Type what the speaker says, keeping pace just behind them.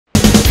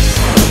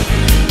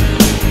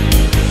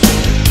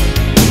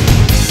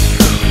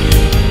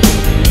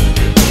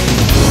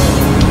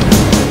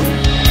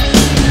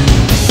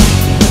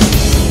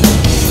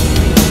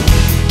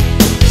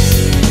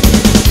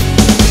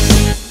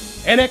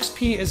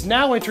NXP is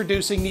now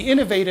introducing the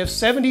innovative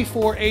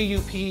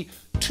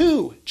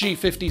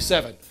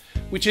 74AUP2G57,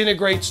 which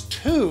integrates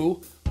two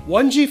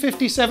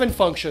 1G57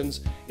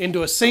 functions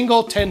into a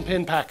single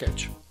 10-pin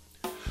package.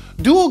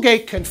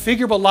 Dual-gate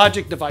configurable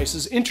logic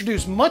devices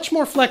introduce much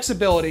more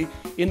flexibility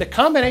in the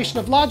combination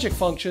of logic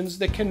functions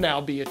that can now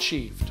be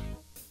achieved.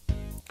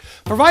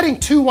 Providing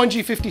two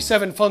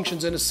 1G57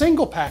 functions in a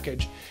single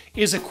package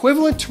is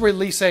equivalent to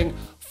releasing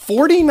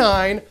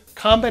 49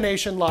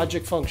 combination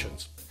logic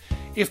functions.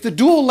 If the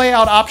dual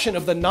layout option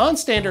of the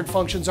non-standard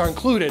functions are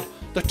included,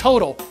 the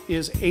total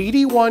is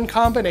 81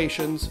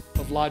 combinations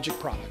of logic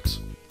products.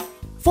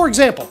 For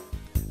example,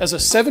 as a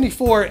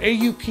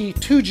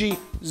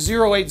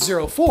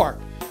 74AUP2G0804,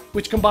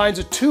 which combines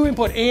a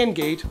 2-input AND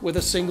gate with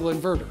a single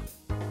inverter.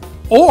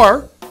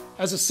 Or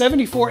as a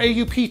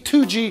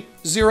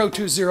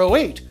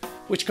 74AUP2G0208,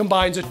 which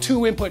combines a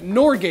 2-input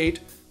NOR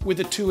gate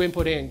with a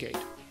 2-input AND gate.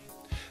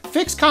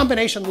 Fixed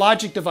combination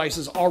logic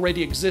devices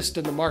already exist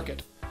in the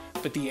market,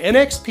 but the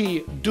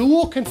NXP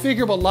dual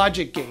configurable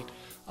logic gate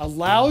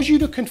allows you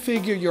to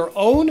configure your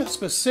own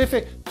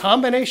specific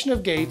combination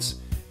of gates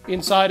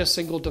inside a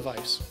single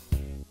device.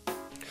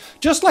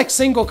 Just like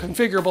single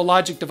configurable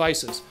logic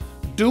devices,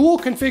 dual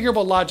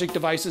configurable logic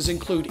devices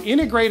include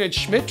integrated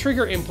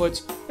Schmitt-trigger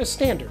inputs as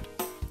standard.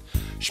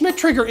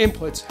 Schmitt-trigger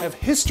inputs have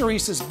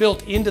hysteresis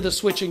built into the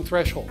switching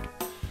threshold.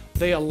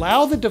 They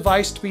allow the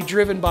device to be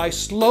driven by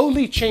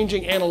slowly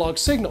changing analog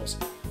signals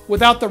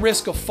without the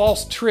risk of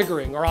false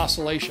triggering or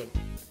oscillation.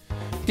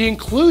 The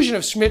inclusion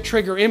of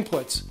Schmitt-trigger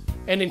inputs,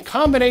 and in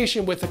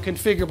combination with the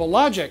configurable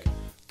logic,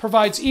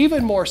 provides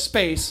even more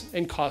space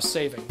and cost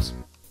savings.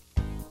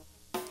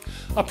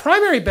 A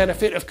primary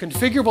benefit of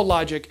configurable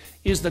logic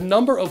is the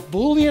number of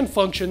Boolean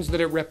functions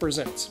that it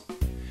represents.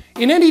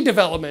 In any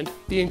development,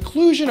 the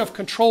inclusion of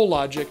control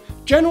logic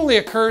generally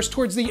occurs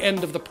towards the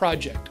end of the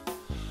project.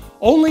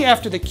 Only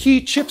after the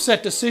key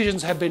chipset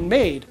decisions have been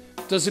made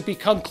does it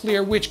become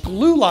clear which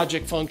glue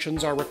logic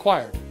functions are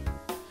required.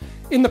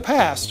 In the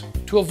past,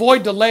 to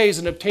avoid delays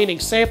in obtaining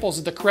samples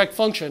of the correct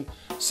function,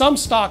 some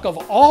stock of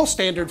all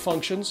standard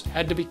functions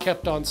had to be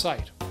kept on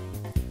site.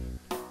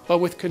 But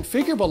with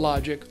configurable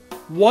logic,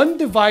 one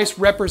device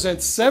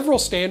represents several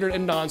standard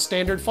and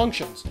non-standard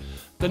functions.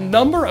 The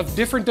number of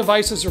different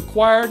devices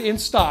required in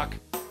stock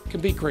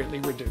can be greatly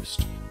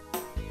reduced.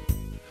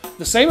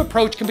 The same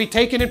approach can be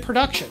taken in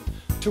production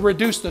to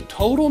reduce the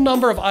total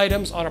number of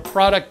items on a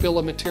product bill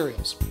of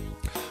materials.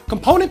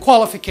 Component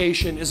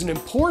qualification is an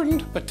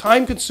important but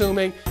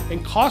time-consuming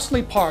and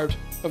costly part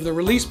of the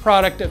release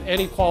product of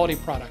any quality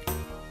product.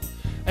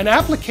 An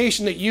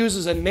application that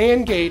uses a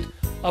NAND gate,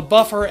 a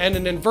buffer, and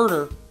an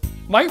inverter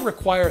might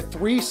require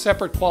 3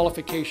 separate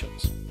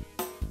qualifications.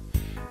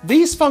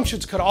 These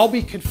functions could all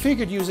be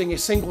configured using a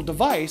single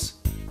device,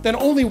 then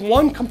only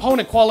one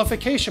component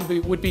qualification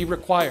would be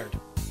required.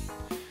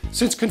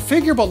 Since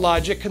configurable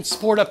logic can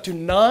support up to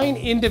 9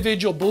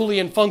 individual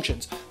Boolean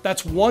functions,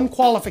 that's one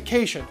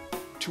qualification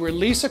to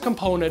release a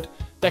component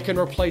that can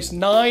replace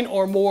 9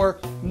 or more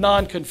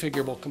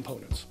non-configurable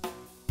components.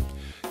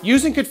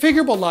 Using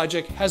configurable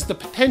logic has the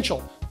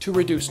potential to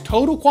reduce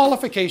total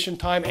qualification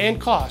time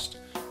and cost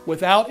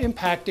without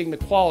impacting the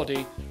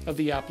quality of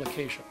the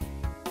application.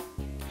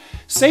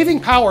 Saving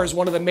power is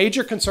one of the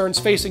major concerns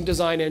facing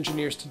design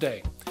engineers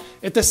today.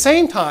 At the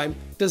same time,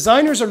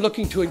 designers are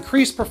looking to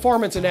increase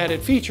performance and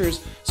added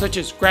features such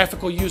as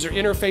graphical user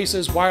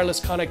interfaces, wireless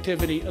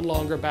connectivity, and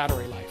longer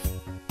battery life.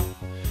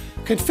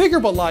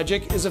 Configurable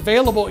logic is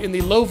available in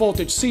the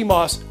low-voltage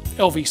CMOS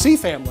LVC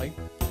family,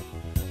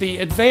 the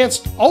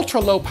advanced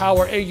ultra-low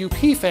power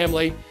AUP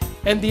family,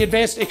 and the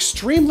advanced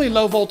extremely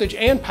low voltage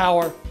and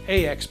power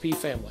AXP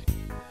family.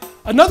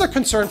 Another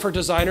concern for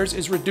designers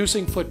is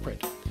reducing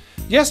footprint.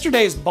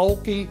 Yesterday's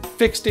bulky,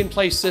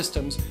 fixed-in-place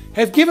systems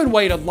have given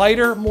way to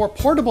lighter, more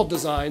portable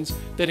designs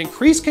that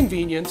increase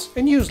convenience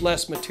and use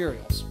less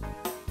materials.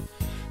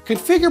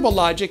 Configurable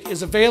logic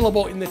is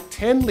available in the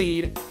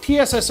 10-lead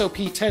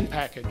TSSOP10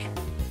 package,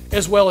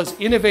 as well as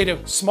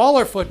innovative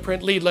smaller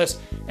footprint leadless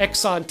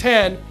Exon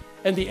 10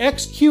 and the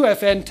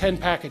XQFN10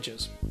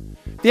 packages.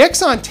 The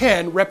Exon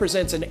 10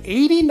 represents an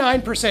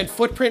 89%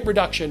 footprint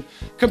reduction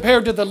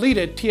compared to the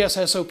leaded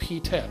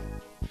TSSOP10.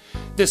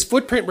 This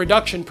footprint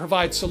reduction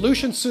provides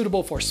solutions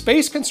suitable for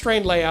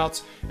space-constrained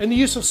layouts and the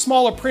use of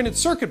smaller printed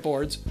circuit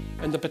boards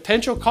and the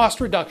potential cost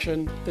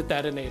reduction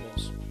that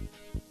enables.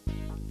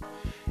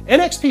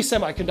 NXP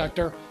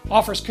Semiconductor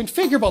offers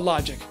configurable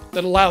logic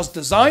that allows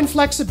design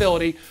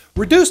flexibility,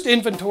 reduced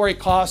inventory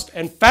cost,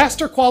 and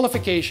faster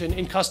qualification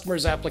in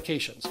customers'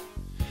 applications.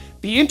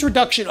 The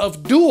introduction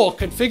of dual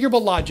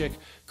configurable logic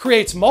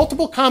creates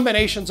multiple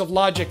combinations of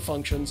logic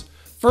functions,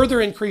 further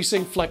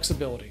increasing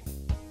flexibility.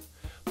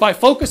 By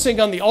focusing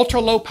on the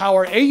ultra-low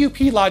power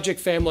AUP logic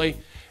family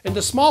and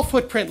the small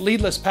footprint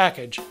leadless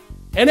package,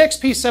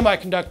 NXP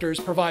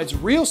Semiconductors provides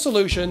real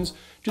solutions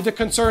to the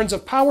concerns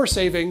of power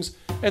savings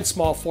and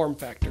small form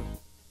factor.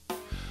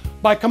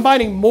 By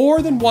combining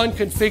more than one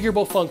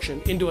configurable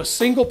function into a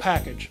single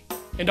package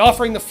and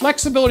offering the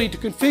flexibility to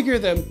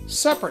configure them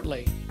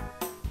separately,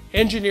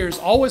 engineers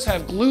always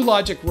have glue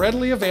logic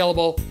readily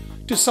available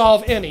to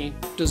solve any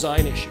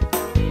design issue.